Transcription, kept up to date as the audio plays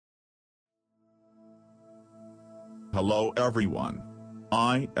Hello everyone.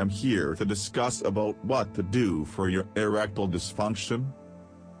 I am here to discuss about what to do for your erectile dysfunction.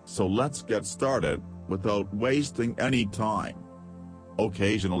 So let's get started, without wasting any time.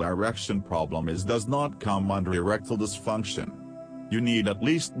 Occasional erection problem does not come under erectile dysfunction. You need at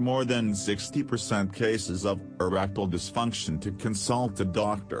least more than 60% cases of erectile dysfunction to consult a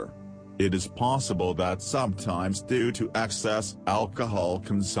doctor. It is possible that sometimes due to excess alcohol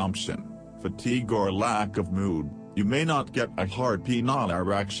consumption, fatigue or lack of mood, you may not get a hard penile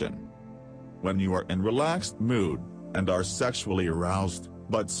erection. When you are in relaxed mood, and are sexually aroused,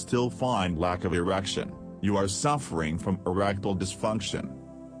 but still find lack of erection, you are suffering from erectile dysfunction.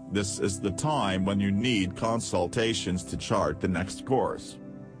 This is the time when you need consultations to chart the next course.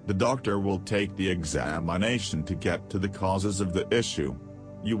 The doctor will take the examination to get to the causes of the issue.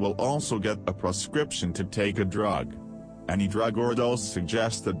 You will also get a prescription to take a drug. Any drug or dose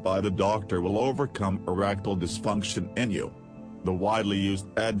suggested by the doctor will overcome erectile dysfunction in you. The widely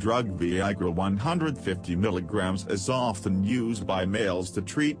used drug Viagra 150 mg is often used by males to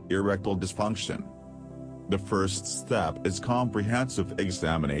treat erectile dysfunction. The first step is comprehensive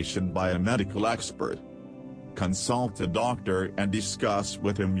examination by a medical expert. Consult a doctor and discuss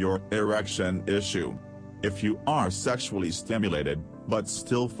with him your erection issue. If you are sexually stimulated, but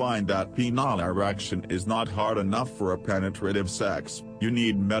still find that penile erection is not hard enough for a penetrative sex, you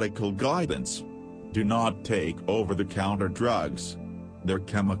need medical guidance. Do not take over-the-counter drugs. Their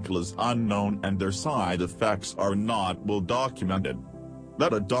chemical is unknown and their side effects are not well documented.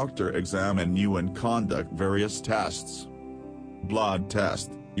 Let a doctor examine you and conduct various tests. Blood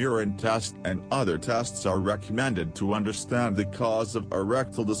test, urine test and other tests are recommended to understand the cause of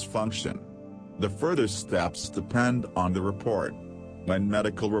erectile dysfunction. The further steps depend on the report. When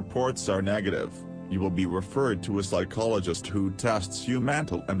medical reports are negative, you will be referred to a psychologist who tests your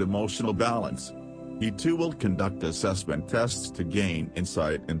mental and emotional balance. He too will conduct assessment tests to gain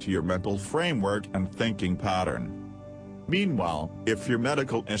insight into your mental framework and thinking pattern. Meanwhile, if your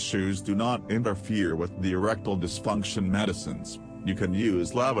medical issues do not interfere with the erectile dysfunction medicines, you can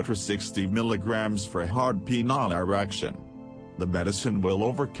use Levitra 60 mg for hard penile erection. The medicine will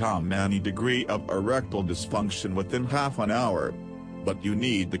overcome any degree of erectile dysfunction within half an hour. But you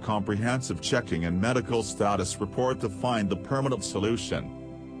need the comprehensive checking and medical status report to find the permanent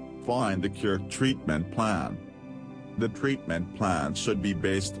solution. Find the cure treatment plan. The treatment plan should be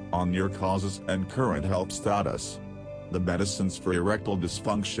based on your causes and current health status. The medicines for erectile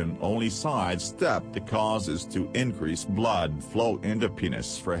dysfunction only sidestep the causes to increase blood flow into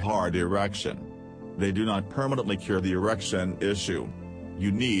penis for hard erection. They do not permanently cure the erection issue.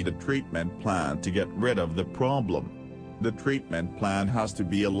 You need a treatment plan to get rid of the problem. The treatment plan has to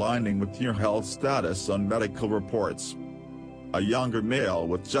be aligning with your health status on medical reports. A younger male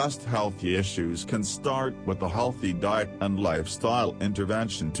with just healthy issues can start with a healthy diet and lifestyle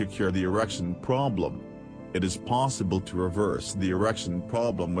intervention to cure the erection problem. It is possible to reverse the erection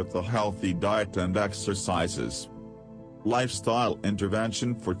problem with a healthy diet and exercises. Lifestyle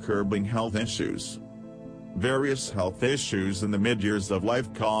intervention for curbing health issues. Various health issues in the mid-years of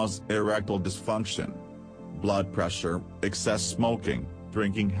life cause erectile dysfunction. Blood pressure, excess smoking,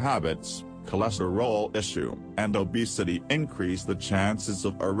 drinking habits, cholesterol issue, and obesity increase the chances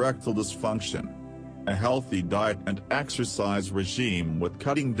of erectile dysfunction. A healthy diet and exercise regime with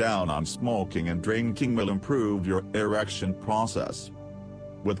cutting down on smoking and drinking will improve your erection process.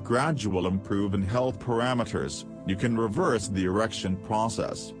 With gradual improvement in health parameters, you can reverse the erection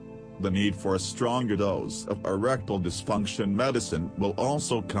process. The need for a stronger dose of erectile dysfunction medicine will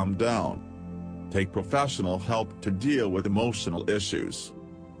also come down. Take professional help to deal with emotional issues.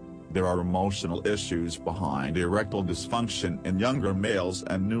 There are emotional issues behind erectile dysfunction in younger males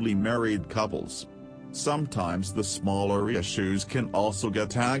and newly married couples. Sometimes the smaller issues can also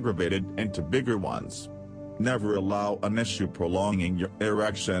get aggravated into bigger ones. Never allow an issue prolonging your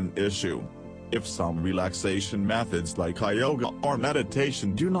erection issue. If some relaxation methods like yoga or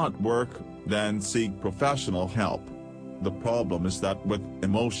meditation do not work, then seek professional help. The problem is that with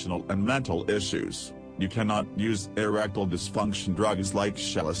emotional and mental issues, you cannot use erectile dysfunction drugs like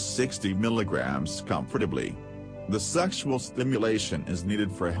Cialis 60 mg comfortably. The sexual stimulation is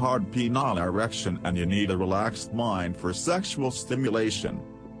needed for hard penile erection and you need a relaxed mind for sexual stimulation.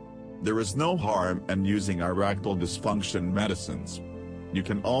 There is no harm in using erectile dysfunction medicines. You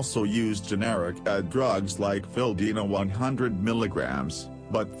can also use generic drugs like Fildena 100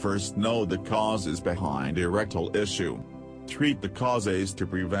 mg, but first know the causes behind erectile issue. Treat the causes to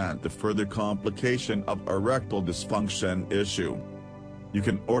prevent the further complication of erectile dysfunction issue. You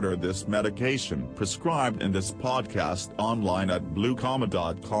can order this medication prescribed in this podcast online at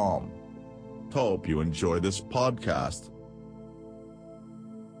bluecomma.com. Hope you enjoy this podcast.